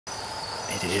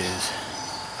It is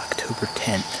October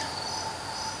 10th.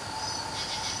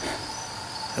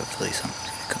 Hopefully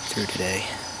something's going to come through today.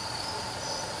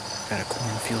 Got a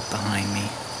cornfield behind me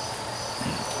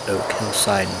and an oak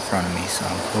hillside in front of me, so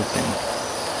I'm hoping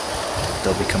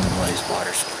they'll be coming to one of these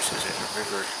water sources. There's a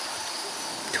river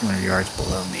 200 yards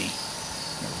below me,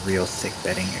 a real thick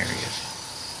bedding area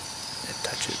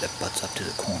that butts up to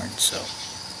the corn, so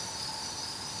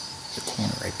the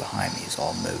corner right behind me is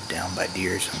all mowed down by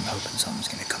deer, so I'm hoping something's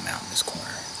going to come out in this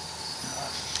corner.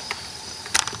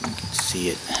 You can see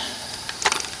it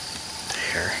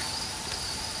there.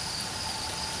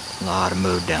 A lot of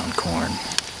mowed down corn.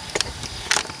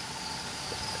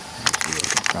 If you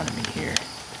look in front of me here,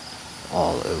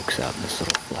 all oaks out in this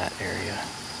little flat area.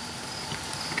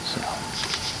 So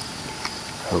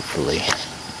hopefully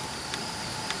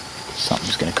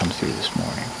something's going to come through this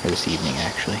morning, or this evening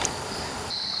actually.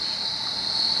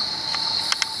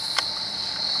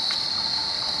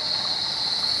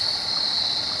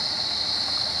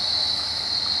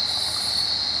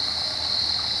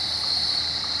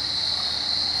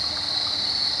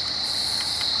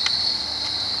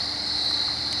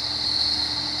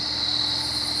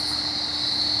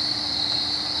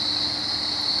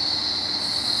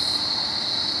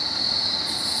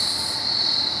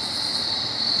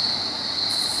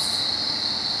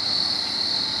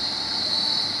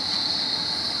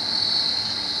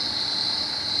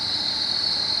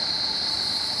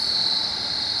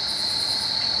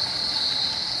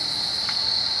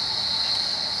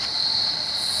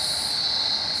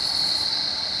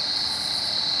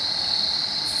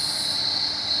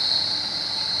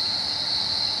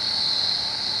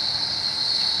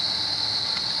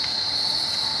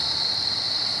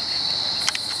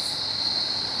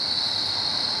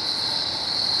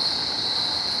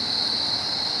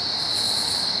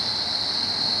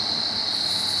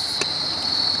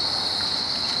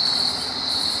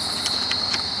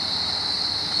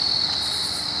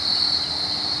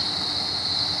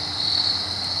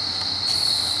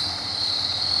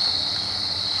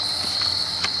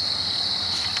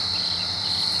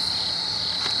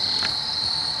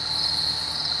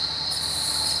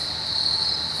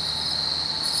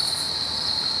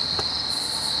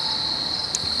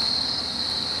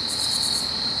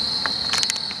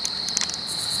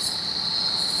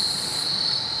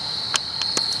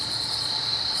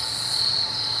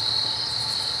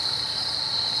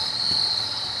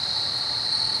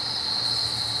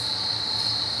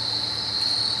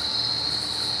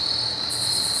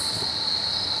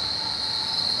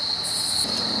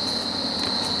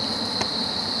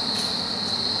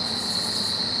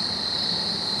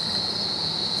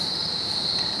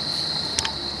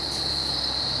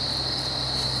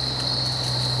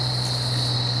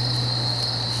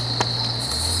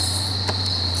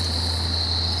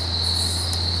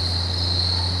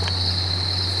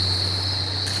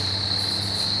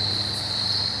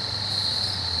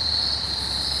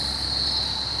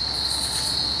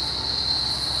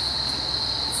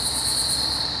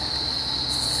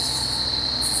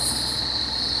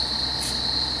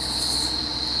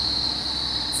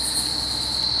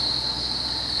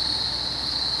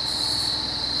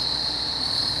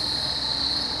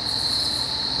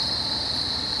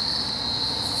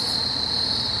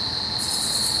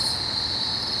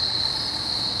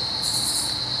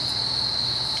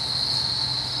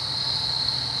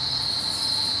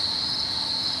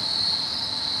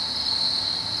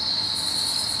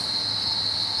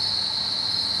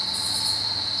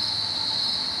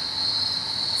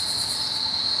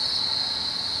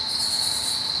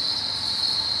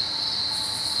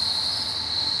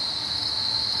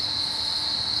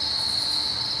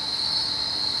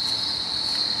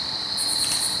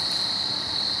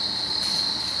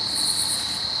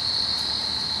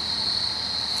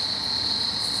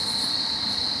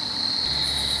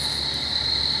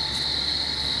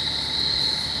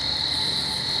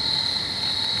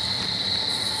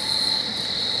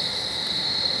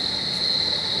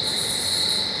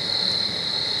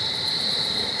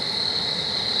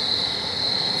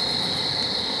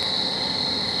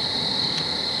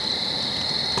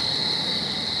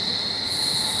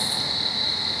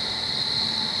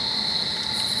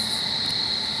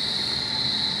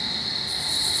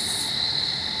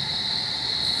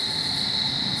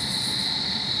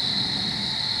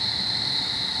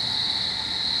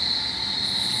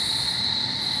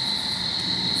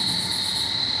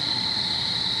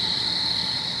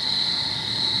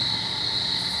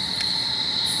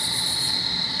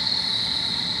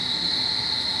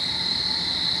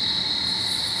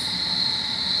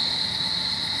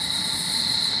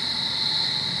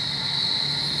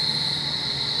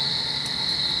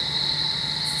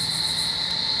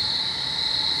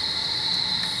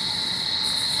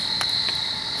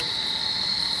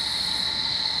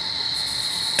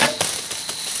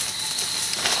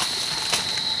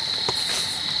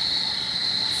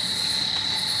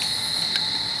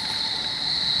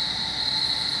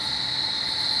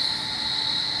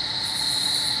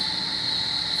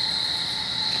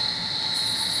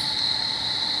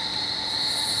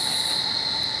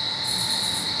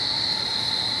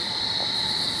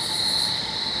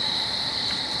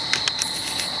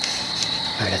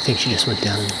 Alright, I think she just went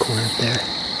down in the corner up there.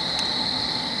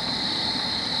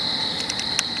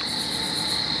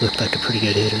 Looked like a pretty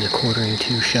good hit. It was a quartering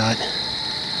 2 shot.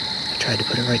 I tried to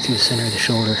put it right through the center of the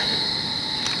shoulder.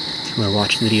 I'm going to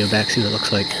watch the video back, see what it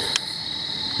looks like.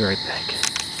 Be right back.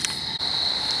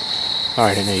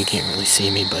 Alright, I know you can't really see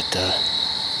me, but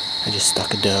I just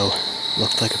stuck a doe.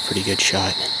 Looked like a pretty good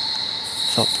shot.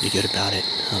 Felt pretty good about it.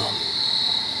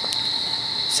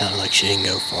 Sounded like she didn't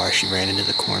go far. She ran into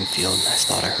the cornfield and I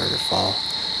thought I heard her fall.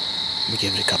 Let me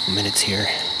give it a couple minutes here.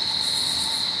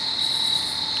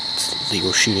 It's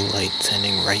legal shooting light. It's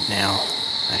ending right now.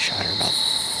 I shot her about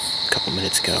a couple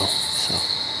minutes ago, so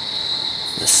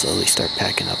I'm gonna slowly start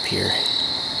packing up here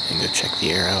and go check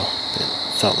the arrow. But it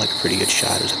felt like a pretty good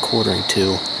shot. It was a quartering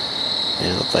 2, and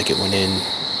it looked like it went in.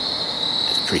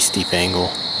 It's a pretty steep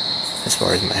angle as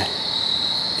far as my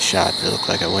shot, but it looked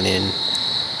like I went in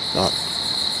about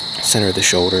center of the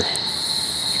shoulder.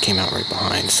 It came out right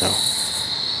behind, so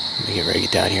let me get ready to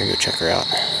get down here and go check her out.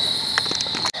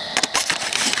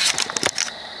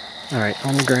 Alright,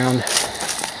 on the ground,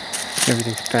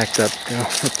 everything's packed up. Go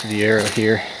up to the arrow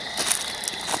here.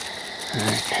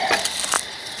 Alright,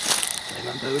 lay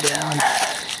my bow down.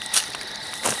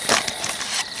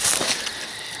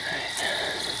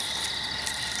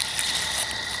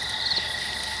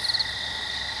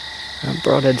 Alright.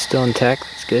 Broadhead's still intact,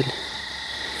 that's good.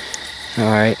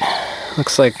 Alright,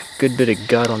 looks like a good bit of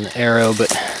gut on the arrow, but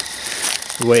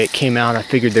the way it came out I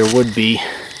figured there would be.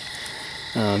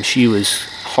 She was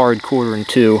hard quartering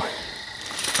 2,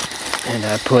 and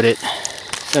I put it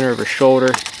center of her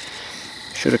shoulder.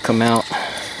 Should have come out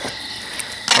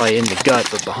probably in the gut,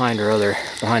 but behind the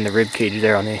rib cage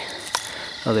there on the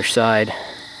other side.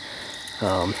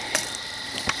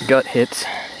 Gut hits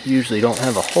usually don't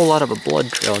have a whole lot of a blood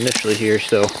trail initially here,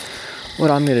 so what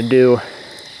I'm gonna do,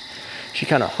 she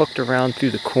kind of hooked around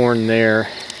through the corn there.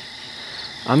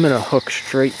 I'm gonna hook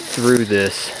straight through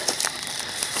this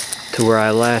to where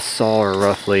I last saw her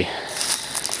roughly,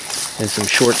 and some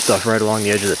short stuff right along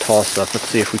the edge of the tall stuff. Let's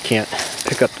see if we can't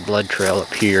pick up the blood trail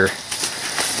up here.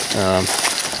 I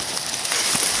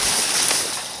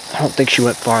don't think she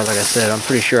went far, like I said. I'm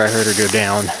pretty sure I heard her go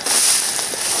down.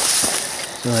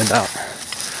 It's only about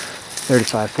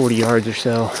 35, 40 yards or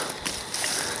so.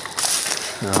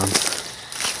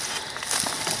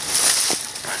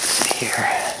 Let's see here.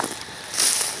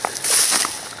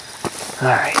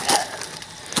 Alright.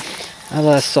 I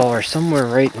last saw her somewhere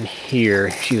right in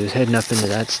here. She was heading up into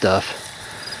that stuff,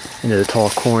 into the tall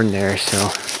corn there, so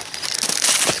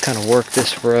let's kind of work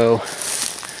this row,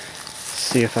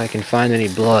 see if I can find any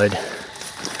blood.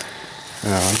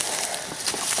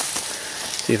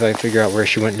 See if I can figure out where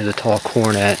she went into the tall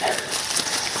corn at,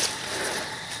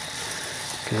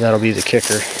 because that'll be the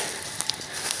kicker.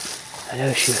 I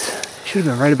know she should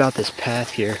have been right about this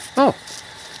path here. Oh,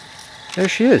 there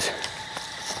she is.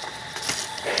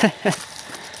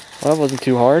 Well, that wasn't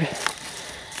too hard.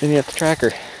 Didn't have to track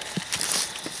her.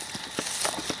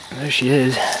 There she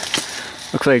is.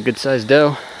 Looks like a good sized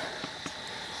doe.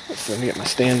 So let me get my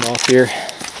stand off here.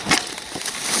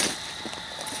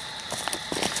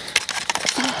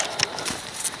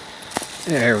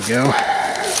 There we go.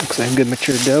 Looks like a good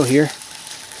mature doe here.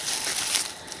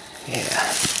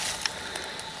 Yeah.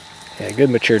 Yeah,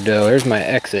 good mature doe. There's my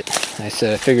exit. I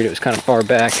said I figured it was kind of far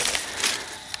back.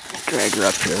 Drag her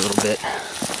up here a little bit.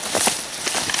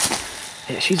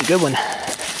 Yeah, she's a good one.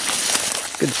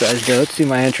 Good sized doe. Let's see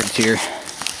my entrance here.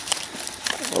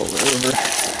 Roll her over.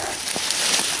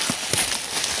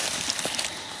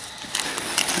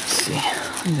 Let's see.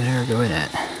 Where did her go in at?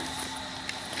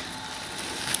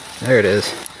 There it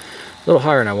is. A little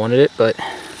higher than I wanted it, but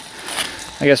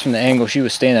I guess from the angle she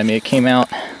was standing at me, it came out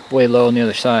way low on the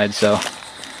other side, so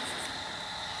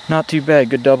not too bad.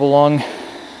 Good double long.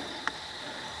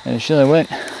 And she only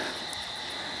went, I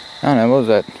don't know, what was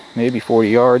that? Maybe 40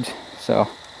 yards. So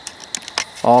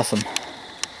awesome.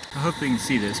 I hope you can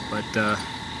see this, but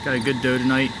got a good doe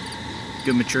tonight.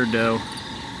 Good mature doe.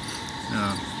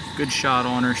 Good shot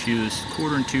on her. She was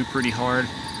quartering 2 pretty hard.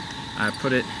 I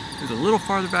put it was a little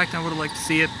farther back than I would have liked to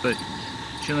see it, but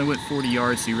she only went 40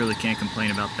 yards, so you really can't complain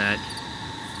about that.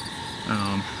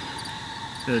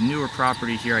 The newer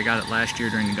property here, I got it last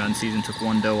year during the gun season. Took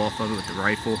 1 doe off of it with the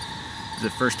rifle. It was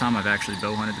the first time I've actually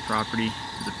bow hunted the property. It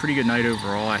was a pretty good night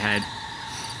overall. I had,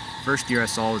 first deer I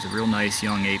saw was a real nice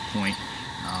young 8-point,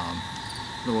 a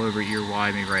little over ear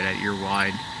wide, maybe right at ear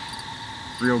wide.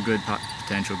 Real good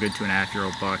potential, good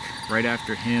 2.5-year-old buck. Right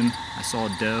after him, I saw a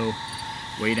doe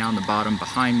way down the bottom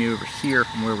behind me over here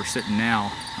from where we're sitting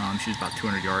now. She was about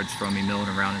 200 yards from me, milling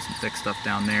around in some thick stuff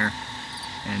down there.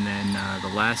 And then the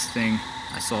last thing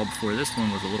I saw before this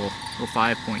one was a little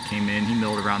 5-point came in. He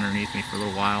milled around underneath me for a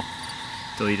little while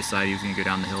until he decided he was going to go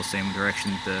down the hill same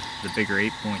direction that the bigger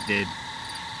 8-point did.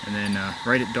 And then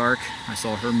right at dark, I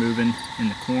saw her moving in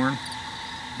the corn,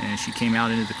 and she came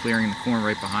out into the clearing in the corn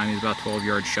right behind me. It was about a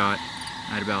 12-yard shot.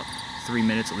 I had about 3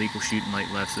 minutes of legal shooting light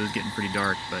left, so it was getting pretty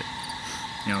dark, but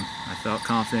you know, I felt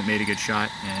confident, made a good shot,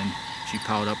 and she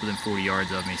piled up within 40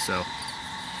 yards of me, so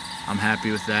I'm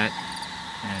happy with that.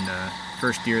 And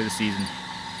first deer of the season,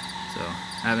 so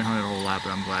I haven't hunted a whole lot,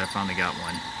 but I'm glad I finally got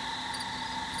one.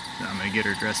 So I'm going to get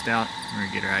her dressed out, we're going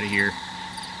to get her out of here,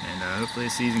 and hopefully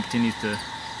the season continues to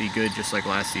be good just like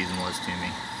last season was to me.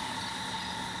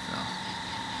 So,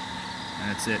 and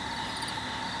that's it.